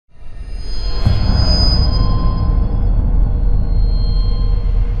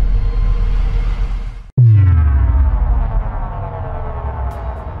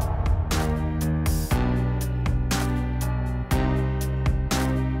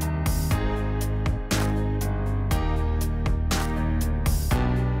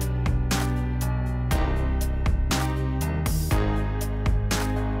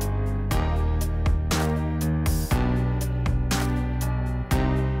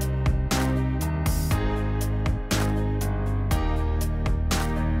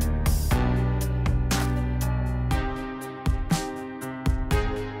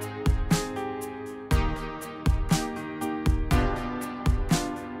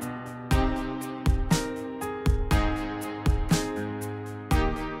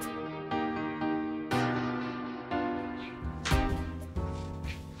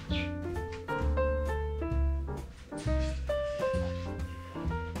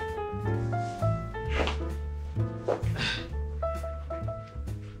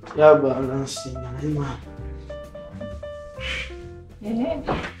Ya balance na ima.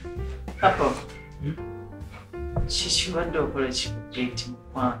 Papa. Chichi wado okola chikupeti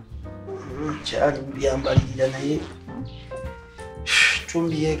mwana. Kyali byambalira naye.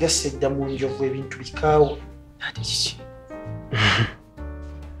 Tumbi yegasedda mu njovu ebintu bikaawo. Ate chichi.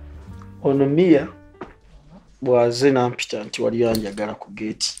 Ono Mia bwaze nampita nti wali yanjagala ku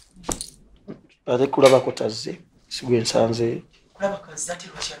gate. Ate kulabako tazze. Sigwe nsanze. Kulaba kazi ate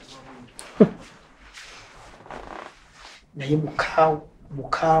lwakyali naye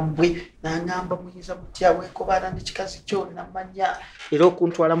mukambwe nangamba muyinza mutya weekobana n'ekikazi kyo namanya era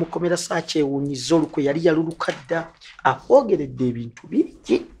okuntwala mukomera saa kyewuunyiza olukwe yali yalulukadda akwogeredde ebintu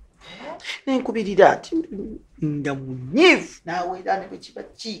bingi nenkubirira ati nga munyiivu naawe era ne bwe kiba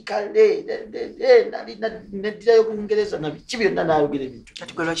kiikale neddirayo Bungereza nabiki byonna naayogera ebintu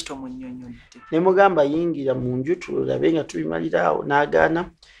kati gwe lwaki tomunnyonnyodde ne mugamba yingira mu nju tulabe nga tubimaliraawo n'agaana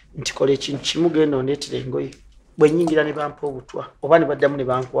nti kola ekintu kimu genda ondeetera engoye bwe nyingira ne bampa obutwa oba ne baddamu ne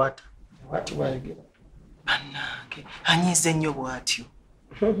bankwata bwati bwayogera bannange anyiize nnyo bw'atyo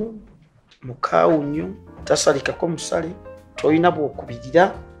mukaawu nnyo tasalikako musale tolina bw'okubirira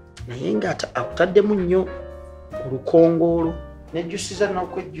naye nga akutaddemu nnyo olukongoolo nejjusiza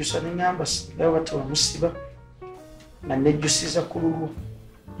n'okwejjusa ne ngamba singayo batabamusiba nga nejjusiza ku lulwo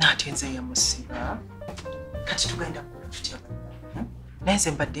n'ate nze yamusiba kati tugenda kukola tutya naye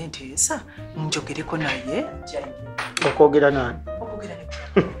nze mbadde nteesa njogereko naye okwogera nani okwogera ne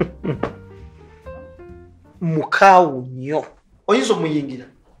mukaawu nnyo oyinza omuyingira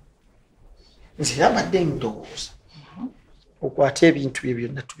nze yabadde ndowooza okwata ebintu bye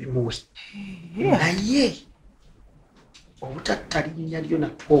byonna tubimuwe naye obutatta linnya lyo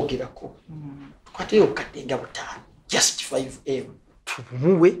natwogerako tukwateyo obukadde nga 5 just 5M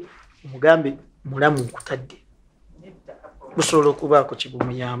tubumuwe omugambe mulamu nkutadde busobola okubaako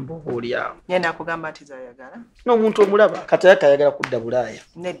kibumuyamba oba oli awo yena akugamba nti zayagala n'omuntu omulaba kati yakayagala kudda Bulaaya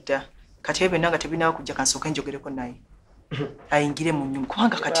nedda kati ebyo nanga tebinawo kujja kansooka njogereko naye ayingire mu nnyumba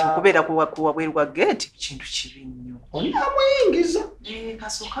kubanga kati okubeera kuwabweru wa gate kintu kibi nnyo onamuyingiza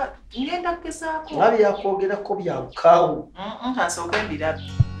kasooka ngenda kugezaako nga byakwogerako bya bukaawu kansooka mbirabe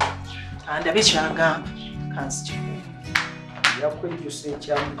andabe kyagamba kansi yakwejjusa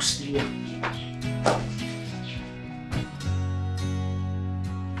ekyamukusirya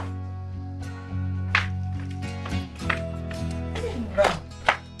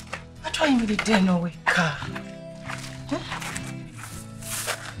atwayimiridde eno wekka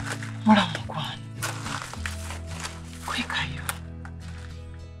mulamu kwana kwekayo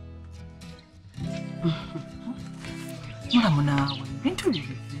mulamu naawe bintu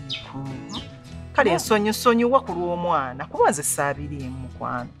bibiiko kale ensonyiwa ku lw'omwana kuba nze saabiriemu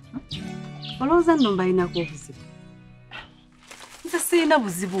mukwano olowooza nno mbalinako obuzibu nze sirina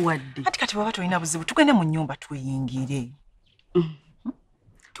buzibu wadde kati bwaba tolina buzibu tugende mu nnyumba tuyingire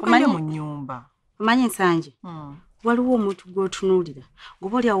tugende mu nnyumba omanyi nsanje waliwo omuntu gw'otunuulira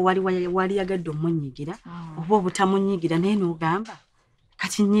ngoba oliawo wali yagadde omunyigira oba obutamunyigira naye n'ogamba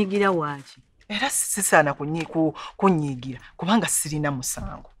kati nnyigira waaki era sisaana kunyigira kubanga sirina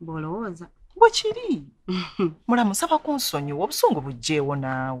musango bw'olowooza bwekiri mulamu nsaba kunsonyiwa obusungu bujjeewo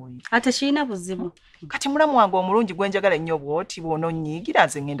naawe ate kirina buzibu kati mulamu wange omulungi gwe njagala nnyo bw'oti bw'ononnyigira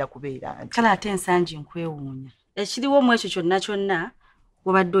nze ngenda kubeera nti kale ate ensanje nkwewuunya ekiriwo mu ekyo kyonna kyonna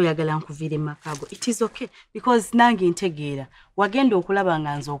wabadde oyagala nkuviire mu makaago it is okay because nange ntegeera wagenda okulaba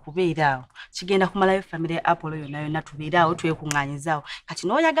nga nze okubeeraawo kigenda kumalayo famire ya Apollo yonna yonna tubeeraawo twekuŋŋaanyizaawo kati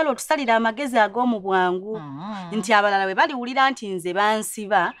n'oyagala otusalira amagezi ag'omu bwangu nti abalala bwe baliwulira nti nze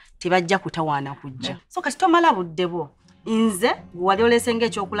bansiba tebajja kutawaana kujja so kati tomala budde bwo nze gwe wali olese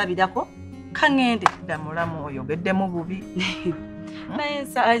ng'ekyokulabirako kaŋŋende dda mulamu oyogeddemu bubi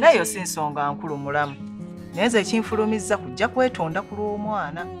naye si nsonga nkulu mulamu naye nze ekinfulumizza kujja kwetonda ku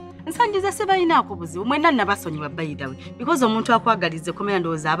lw'omwana ensangiza sebalinaako buzibu mwenna nabasonyiwa bayitawe because omuntu akwagaliza komera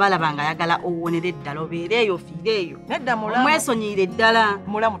ndowooza abalaba nga ayagala owonera eddala obeereeyo ofiireeyo nedda mulamu mwesonyiire ddala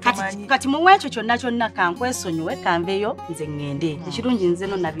mulamu tomanyi kati muwe ekyo kyonna kyonna kankwesonyiwe kanveeyo nze ŋŋende ekirungi nze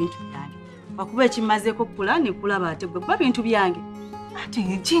nonna bintu byange wakuba ekimmazeeko pulaani kulaba ate gwe kuba bintu byange ati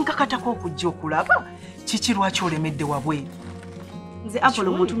kinkakatako okujja okulaba kiki lwaki olemedde wabweru nze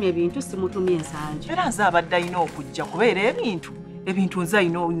Apollo mutumye ebintu simutumye ensanje era nze abadde alina okujja kubeera ebintu nze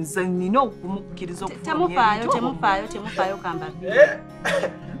nina okumukkiriza temufaayo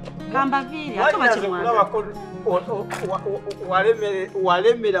kambaviiri ate bakimwagala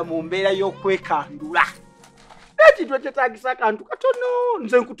walemera mu mbeera y'okwekandula ekintu ekyetaagisa akantu katono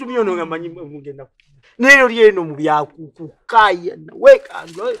nze nkutumye ono nga manyi mugenda Nero lyeno mu byakukukaya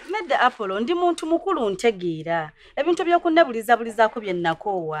wekandula. Nedda Apollo ndi muntu mukulu ntegeera. Ebintu by'okunnebulizaako bye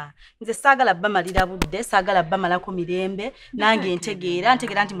nnakoowa. Nze saagala bamalira budde, saagala bamalako mirembe, nange ntegeera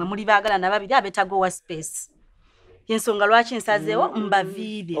nti mwe muli baagala na babiri abetagowa space. Yensonga lwaki nsazeewo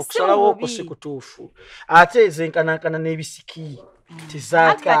mbaviire. Okusalawo okwo si kutuufu. Ate ezenkanankana n'ebisiki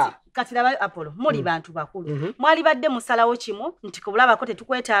tizaaka. Kati laba Apollo muli bantu bakulu. Mwali badde musalawo kimu nti kubulabako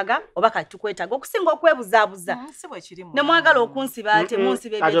tetukwetaaga oba kati tukwetaaga okusinga okwebuzaabuza. Ne mwagala okunsiba ate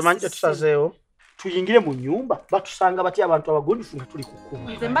munsibe ebyo. Kati manje tusazeewo. Tuyingire mu nyumba batusanga bati abantu abagondifu nga tuli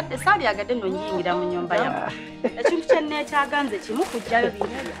kukuma. Nze mbadde saali agadde nno nyingira mu nyumba yammwe. Ekintu kye neekyaganze kimu kujjayo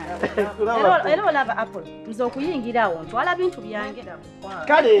bintu. Era olaba Apollo nze okuyingira awo ntwala bintu byange.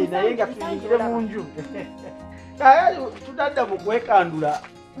 Kale naye nga tuyingire mu nju. Tudadda mu kwekandula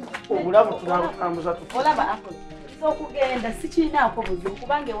obulamu tunabutambuza tuti. Olaba Apollo nze okugenda sikirinaako buzibu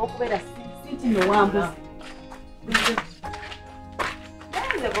kubanga ew'okubeera sinti nowambuzi.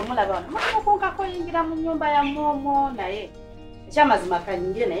 Nze bwe mulaba wano mukunkako yingira mu nnyumba ya Momo naye ekyamazima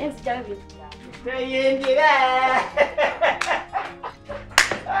kanyingire naye nzijjayo bintu byange. Tuyingire!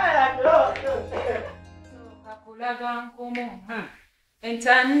 Kakulaga nkumu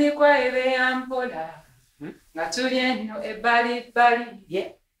entandikwa ebe ya mpola nga tuli eno ebbalibbali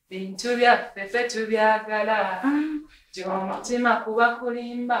bintu byaffe ffe tubyagala gy'omutima kuba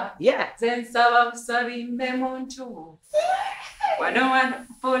kulimba ze nsaba busabimbe muntu wano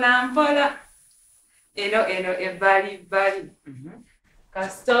mpola mpola eno ebbalibbali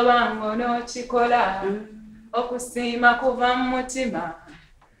kasitoba ng'onookikola okusiima kuva mu mutima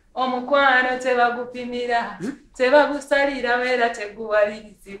omukwano tebagupimira tebagusalira weera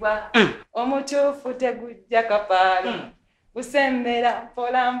teguwalirizibwa omutuufu tegujja kapaalo gusembera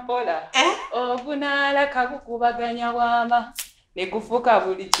mpola mpola ogunaala kagukubaganya bwama ne gufuka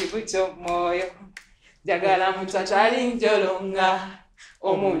buli kibu ky'omwoyo njagala muntu atali njolonga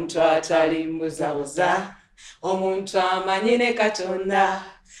omuntu atali mbuzabuza omuntu amanyine Katonda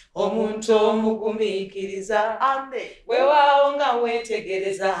omuntu omugumiikiriza weewaawo nga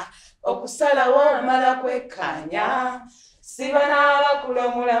weetegereza okusalawo amala kwekkaanya siba n'abakula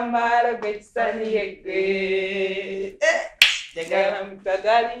omulambaala gw'ekisanyiyegwe njagala muntu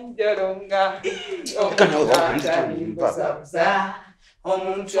atali njolonga omuntu atali mbuzabuza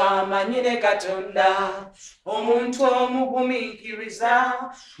omuntu amanyine Katonda omuntu omugumiikiriza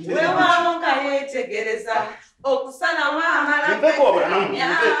weewaawo nga yeetegereza okusalawo amala kwekkaanya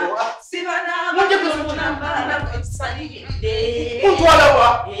siba n'abakula omulambaala gw'ekisanyiyegwe Untwalawa!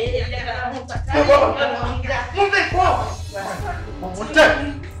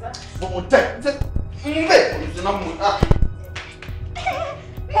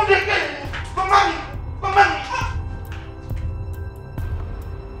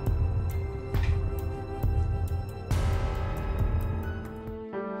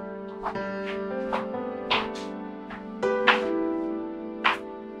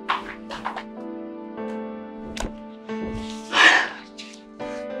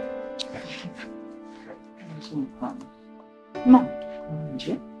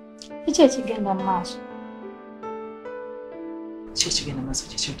 Kiki ekigenda mu maaso? Kiki ekigenda mu maaso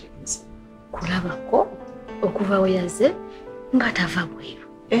kyekyotegeeza? Kulabako okuva we yazze nga tava bweru.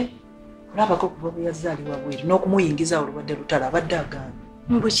 Kulabako okuva we yazze ali wabweru n'okumuyingiza olubadde lutala abadde agamba.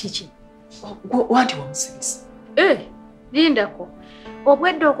 Mbu kiki? Wanti wamusibisa. Lindako.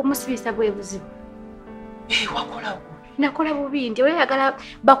 Obwedde okumusibisa bwe buzibu. Wakola nakola bubi nti oyagala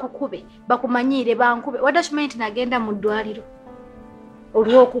bakukube bakumanyiire bankube wadde kimanyi nti nagenda mu ddwaliro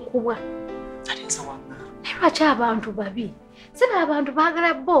olw'okukubwa lwaki abantu babi sina abantu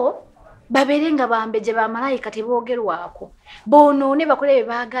baagala bo babeere nga bambeje bamalayika teboogerwako boonoone bakole bye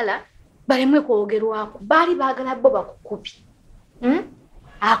baagala balemwe kwogerwako baali baagala bo bakukubi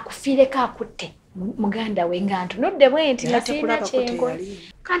akufiireko akutte muganda we nga ntunudde bwe nti nasirina kyenkola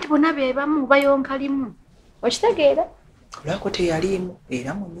kanti bonna be bamu bayonka limu okitegeera kulako teyalimu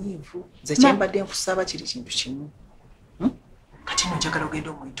era munyiivu nze kyembadde nkusaba kiri kintu kimu kati njagala ogenda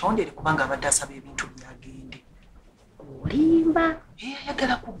omwitondere kubanga abadde asaba ebintu byagende olimba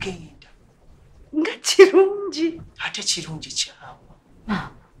ayagala kugenda nga kirungi ate kirungi kyawa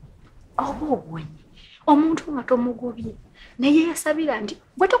oba obwenyi omuntu nga tomugobye naye yasabira nti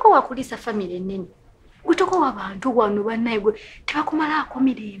gwe tokowa kulisa famire ennene gwe tokowa abantu wano bannaye gwe tebakumalaako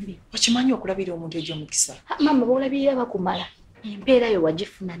mirembe okimanyi okulabira omuntu egy'omukisa maama boolabirira bakumala empeera yo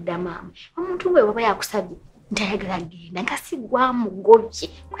wagifuna dda maama omuntu gwe waba yakusabye nti ayagala genda nga si gwamugobye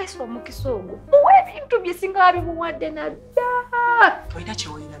kwesa omukisa ogwo muwa ebintu bye singa bimuwadde nadda olina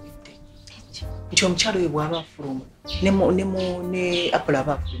kyeweerabidde nti omukyalo oyo bw'aba afuluma ne apola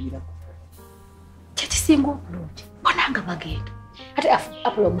aba afulumirako ekisinga obulungi bonanga bagenda ate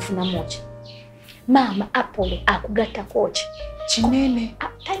Apollo omufunamu ki mama Apollo akugattako ki kinene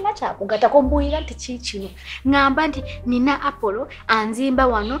talina kyakugattako mbuulira nti kiikino ngamba nti nina Apollo anzimba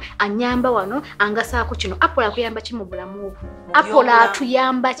wano anyamba wano angasaako kino Apollo akuyamba ki mu bulamu obwo Apollo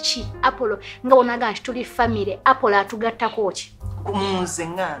atuyamba ki Apollo nga bonaga nti tuli family Apollo atugattako ki kumunze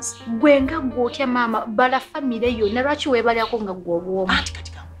ngazi gwe nga gwotya mama bala family yonna lwaki weebalyako nga gw'obwomu anti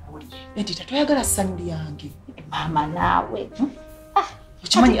kati kamuli Edita toyagala ssanyu lyange mama naawe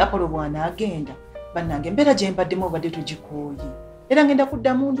okimanyi Apollo bwana agenda bannange mbeera gye mbaddemu obadde tugikooye era ngenda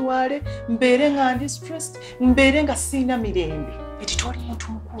kudda mundu wale mbeere nga ndi stressed mbeere nga siina mirembe eti toli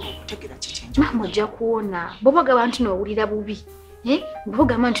muntu mukulu okutegera kikyenjo mama ojja kuwona bw'obagamba nti n'owulira bubi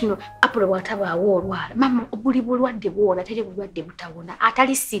bw'ogamba nti no Apollo bw'atabaawo olwala mama buli bulwadde bwona teri bulwadde butawona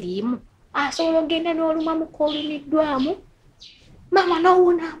atali siriimu asobola ogenda n'oluma muko olumiddwamu mama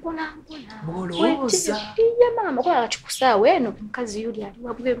n'owona mpolampola olowooza iya mama kola kikusaawa eno mukazi yuli ali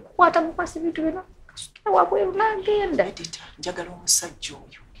wabweru kukwata mukwasi bintu bino kasukira wabweru n'agenda Edita njagala omusajja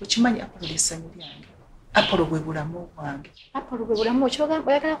oyo okimanyi Apollo essanyu lyange Apollo bwe bulamu bwange Apollo bwe bulamu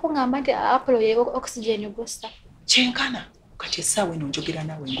oyagala kungamba nti Apollo ye oxygen ogossa kyenkana kati essaawa eno njogera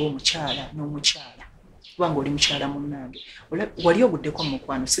naawe ng'omukyala n'omukyala kubanga oli mukyala munnange wali obuddeko mu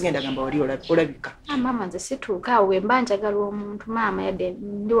mukwano sigenda gamba wali olabika mama nze situuka awo wemba njagala omuntu maama yadde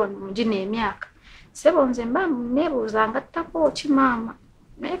ndi wano mugina emyaka sebo nze mba neebuuzanga ttako ki maama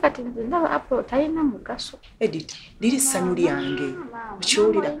naye kati nze ndaba Apollo talina mugaso Edita liri ssanyu lyange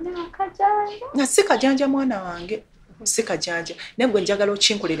okiwulira nga si kajanja mwana wange si kajanja naye gwe njagala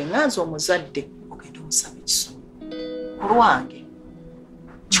okinkolere nganze omuzadde ogenda omusaba ekisomo ku lwange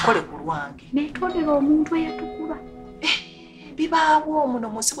kikole ku lwange neetondera omuntu eyatukula bibaawo muno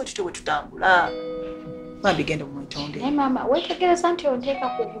munsi bwe tutyo bwe tutambula bigenda mumwetondera naye maama weetegereza nti onteeka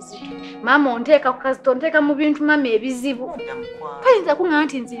ku buzito maama onteeka ku kazito onteeka mu bintu maama ebizibu kayinza kuŋŋamba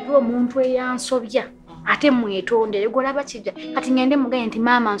nti nzive omuntu eyansobya ate mwetondere golaba kijja kati ngende mugaye nti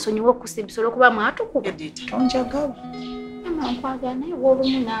maama nsonyiwe okusa ebisolo okuba mwatukuba tonjagala maama nkwagala naye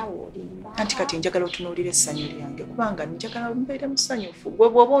w'olumu naawe olimba anti kati njagala otunuulira essanyu lyange kubanga njagala mbeere musanyufu gwe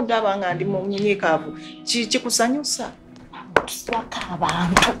bw'oba ondaba nga ndi munyiikaavu kikusanyusa tuswaka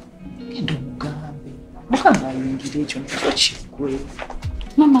abantu genda omugambe mukama ayingira ekyo nakyo kiggwe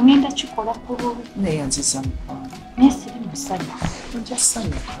maama ngenda kikola ku lulu neeyanziza mukwano naye siri musanyufu nja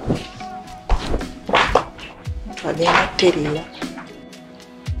ssanyuka twagenda kutereera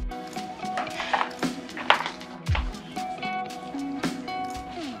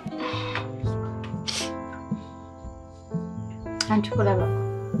anti kulabako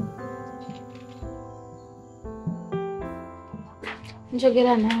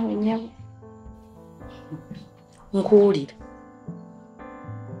njogera naawe nyabo nkuwulira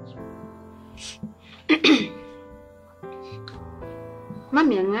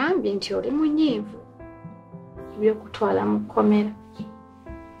mami aŋambye nti oli munyiivu byokutwala mu kkomera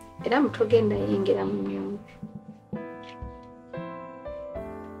era mutogenda yingira mu nyumba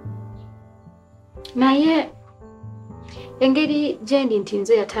naye engeri gyendi nti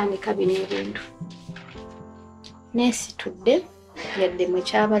nze yatandika bino ebintu neesitudde yadde mwe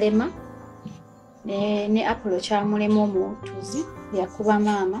kyabalema ne Apollo kyamulema omutuzi yakuba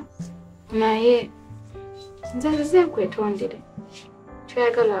maama naye nze nkwetondere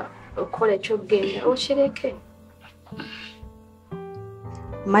kyoyagala okukola ekyokgenda okireke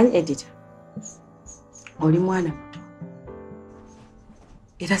manyi Edita oli mwana muto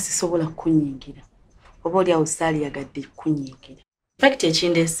era sisobola kukunyiigira oba oli awo saali yagadde kukunyiigira fakiti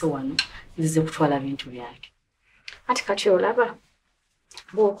ekindeese wano nzize kutwala bintu byange ati kati olaba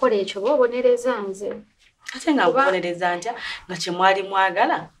bw'okola ekyo bw'obonereza nze ate nga nkubonereza ntya nga kyemwali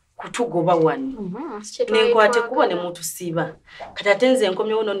mwagala kutugoba wano nenkwate kuba ne mutusiba kati ate nze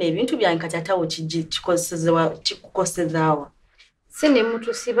nkomyewo nona ebintu byange kati atawo kikukosezaawa si ne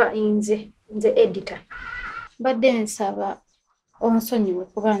mutusiba nze Edita badde nsaba onsonyiwe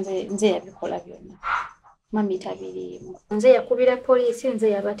kuba nze yabikola byonna mami tabiriimu nze yakubira poliisi nze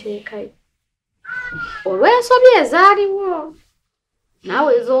yabateekayo olw'ensobi ezaaliwo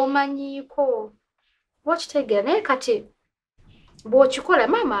naawe ez'omanyiiko bw'okitegeera naye kati bw'okikola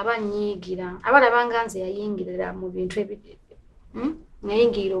maama aba nnyiigira abalaba nga nze yayingirira mu bintu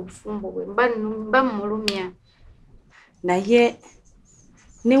nayingirira obufumbo bwe mba mmulumya naye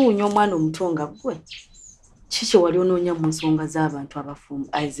newunya omwana omuto nga ggwe kiki wali onoonya mu nsonga z'abantu abafumbo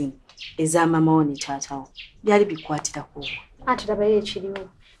azin ez'amamawo ne taatawo byali bikwatiraku ati labayo ekiriwo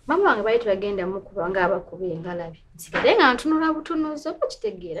maama wange bali tebagenda mukuba ng'abakuba engalabi nsigale nga ntunula butunuzi oba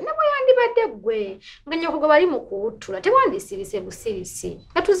kitegeera ne bwe yandibadde ggwe nga nnyoko gwe bali mu kuwuttula tewandisirise busirisi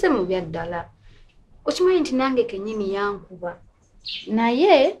nga tuze mu byaddala okimanyi nti nange kennyini yankuba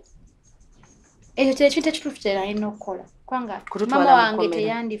naye ekyo kyekintu ekituufu kyeralina okukola kubanga mama wange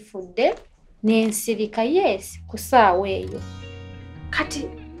teyandifudde n'ensirika yes ku ssaawa eyo kati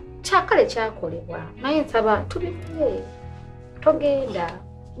kyakale kyakolebwa naye nsaba tubikole togenda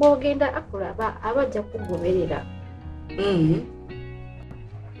bw'ogenda akulaba abajja kugoberera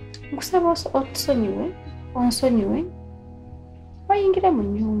nkusaba onsonyiwe bayingire mu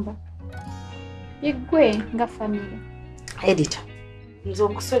nnyumba igwe nga famire editor nze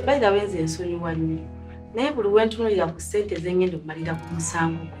okusobaira benze ensonyiwa nnyo naye buli wentunulira ku ssente zengenda okumalira ku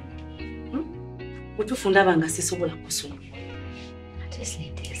musango mutuufu ndaba nga sisobola kusonyiwa ate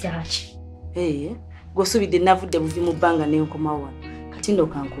sente zaki gweosubidde navudde buvi mu bbanga nenkoma wano kati ndo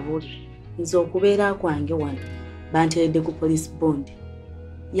kankubuulira nze okubeera kwange wano banteredde ku police bond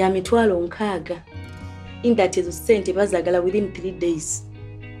ya $600 indati ezo ssente bazaagala within 3 days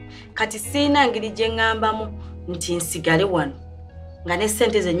kati siina ngeri gye ŋŋambamu nti nsigale wano nga ne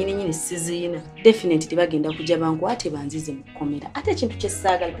ssente zennyininyini siziina definitely bagenda kujja bankwate banzize mu kkomera ate ekintu kye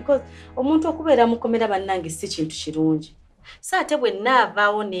ssaagala because omuntu okubeera mu kkomera bannange si kintu kirungi so ate bwe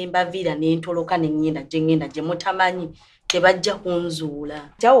naavaawo ne mbaviira ne ntoloka ne ŋŋenda gye mutamanyi tebajja kunzuula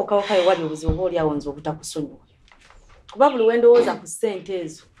kyawo okawakayo wali obuzibu oba oli awo nze obutakusonyiwa kuba buli wendowooza ku ssente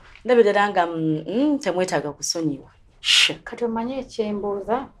ezo ndabira ddala nga temwetaaga kusonyiwa kati omanye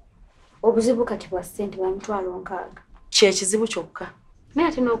ekyembuuza obuzibu kati bwa ssente bwa $600 kyekizibu kyokka naye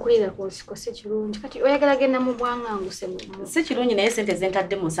ate n'okulira ku nsiko si kirungi kati oyagala genda mu bwanganguse si kirungi naye ssente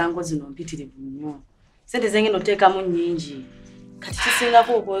zentadde mu nsango zino mpitirivu nnyo ssente zengenda oteekamu nnyingi kati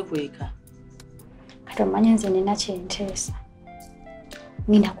kisingako okwekweka kati omanye nze nina kyenteesa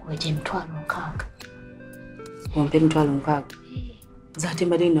ngenda kuwejja $600 ompe $600 zate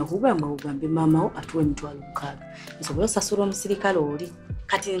mbadde nakugamba ogambe maamawo atuwe $600 nsobole osasula omusirikale oli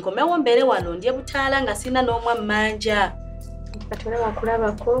kati nkomewo mbeere wano ndye butaala nga sina n'omwa mmanja kati olaba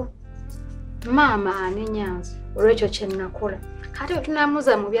kulabako maama anenyanza olwekyo kye nnakola kati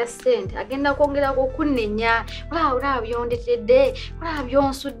wetunamuza mu bya ssente agenda kwongerako okunnenya olaba byondetedde olaba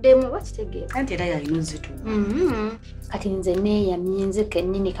byonsuddemu bakitegeera anti era yalina ozituwa kati nze neeyamye nze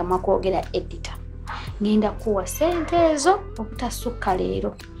kennyini kamwa kwogera edita ngenda kuwa ssente ezo obutasukka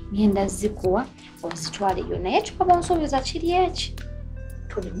leero ngenda zikuwa ozitwaleyo naye kikoba nsuubiza kiri eki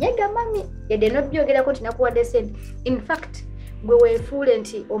tolinyega mami yadde nobyogerako nti nakuwadde ssente in fact gwe weefuule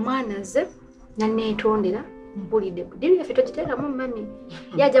nti omwana ze nanneetondera mpulidde budiri yaffe togiteekamu mami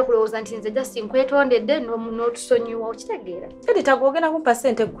yajja kulowooza nti nze jasi nkwetondedde n'otusonyiwa okitegeera kati tagwogera kumpa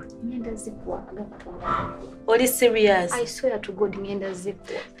ssente gwe ngenda zikuwa agakatonda oli serious I swear to God ngenda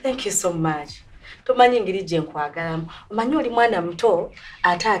zikuwa thank you so much tomanyi ngeri gye nkwagalamu omanyi oli mwana muto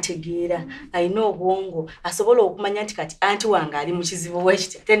ate ategeera alina obwongo asobola okumanya nti kati anti wange ali mu kizibu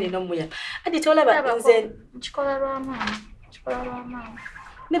wekiti ate nina omuya ati tolaba nze nkikola lw'amaanyi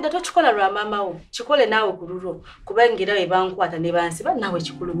nedda tokikola lwa maama wo kikole naawe ku lulwo kuba ngera we bankwata ne bansiba naawe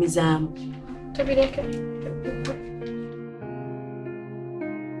kikulumizaamu tebireke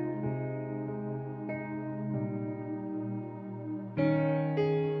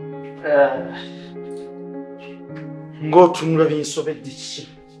ng'otunula binsobedde ki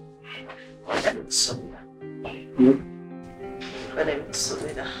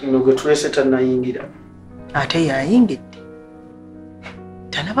no gwe tulese tannayingira ate yayingidde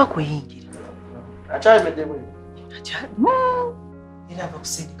tanaba kuyingira akyayimedde bwe era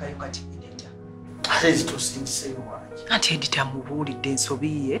abakusindikayo kati edita ate zitusindiseyo wangi ate edita mubuulidde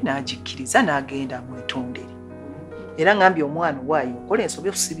ensobi ye n'agikkiriza n'agenda amwetondere era ngambye omwana waayo okola ensobi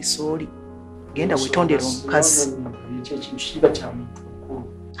okusibisa oli genda wetondera omukazi kiba kya muntu mukulu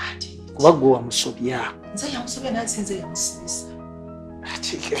kuba gwe wamusobya nze yamusobya nansinze yamusibisa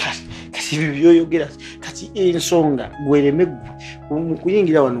kati ebyo byoyogera kati ensonga gwereme gwe mu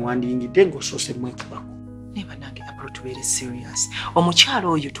kuyingira wano wandiyingidde ng'osoose mwekubako naye bannange abro tubeere serious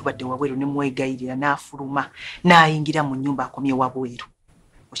omukyalo oyo tubadde wabweru ne mwegayirira n'afuluma n'ayingira mu nnyumba akomye wabweru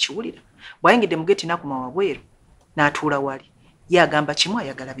okiwulira bw'ayingidde mu geti n'akoma wabweru n'atuula wali ye agamba kimu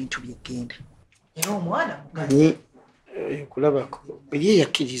ayagala bintu byegenda era omwana muganyi kulabako ye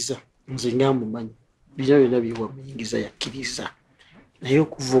yakkiriza nze ngamumanyi bina byonna byewamuyingiza yakkiriza naye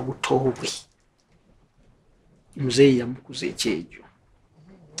okuva obuto bwe muzeeyi yamukuza ekyejo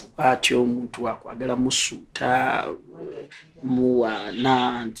ati omuntu wakwagala musuuta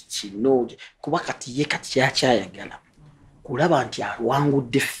muwaana nti kino kuba kati ye kati kyakyayagala kulaba nti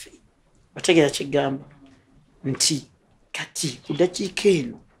alwangudde ffe bategeera kigamba nti kati ku dakiika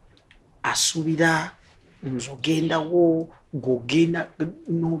eno asuubira nze ogendawo ng'ogenda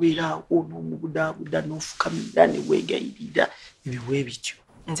n'obeerawo n'omubudaabuda n'ofukamira ne weegayirira ebiwe bityo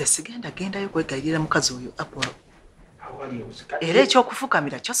nze sigenda gendayo kwegayirira mukazi oyo Apollo. Awali ozika. Era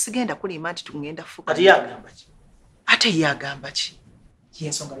ekyokufukamira kyo sigenda kulimba nti tugenda fuka. Ati yagamba ki? Ate yagamba ki?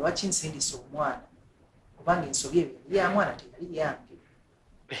 Yensonga lwaki nsindisa omwana. Kubanga ensobi ebyo ya mwana teyali yange.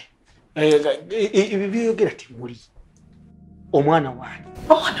 Byogera temuli. Omwana wange.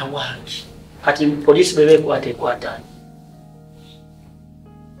 Omwana wange. Kati poliisi bebe ekwata.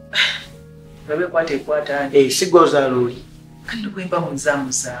 Bebe ekwata. Sigoza luli. Kandi kwemba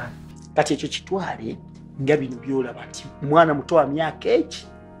muzamuza. Kati ekyo kitwale nga bino byolaba nti mwana muto wa myaka eki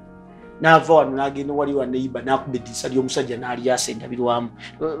n'ava wano n'agenda wali wa neighbor n'akuba eddirisa ly'omusajja n'ali asendabirwamu.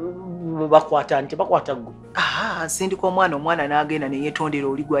 Bakwata nti bakwata ggwe. Sindika omwana n'agenda ne yeetondera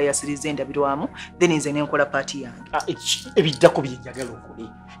oli gw'ayasiriza endabirwamu then nze ne nkola paati yange. Ebiddako bye njagala okole.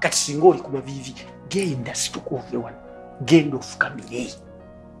 Kati singa oli ku maviivi genda situka ove wano. Genda ofukamire.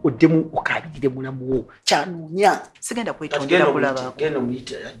 Oddemu okabirire mulamu wo. Kyanoonya. Sigenda kwetondera kulaba. Genda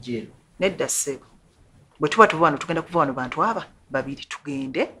omuyita ajjeeno. Nedda ssebo. Bwe tuba tuva wano tugenda kuva wano bantu aba babiri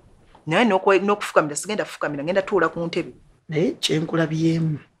tugende. Naye n'okufukamira sigenda fukamira ngenda tuula ku ntebe. Naye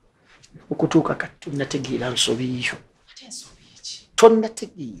kyenkulabyemu okutuuka kati tonnategeera nsobi yo. Ate ensobi ki?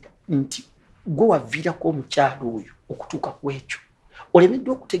 Tonnategeera nti gwe waviirako omukyalo oyo okutuuka ku ekyo.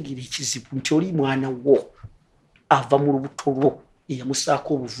 Olemeddwa okutegeera ekizibu nti oli mwana wo ava mu lubuto lwo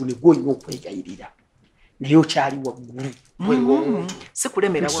eyamusaako obuvune gw'olina okwegayirira. Naye okyali waggulu.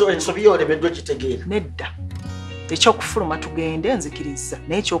 Sikulemera ensobi yo olemeddwa kitegeera. Nedda. Ekyokufuluma tugende nzikiriza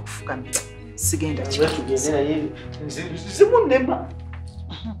naye ekyokufukamira sigenda kituuka. Zimunema.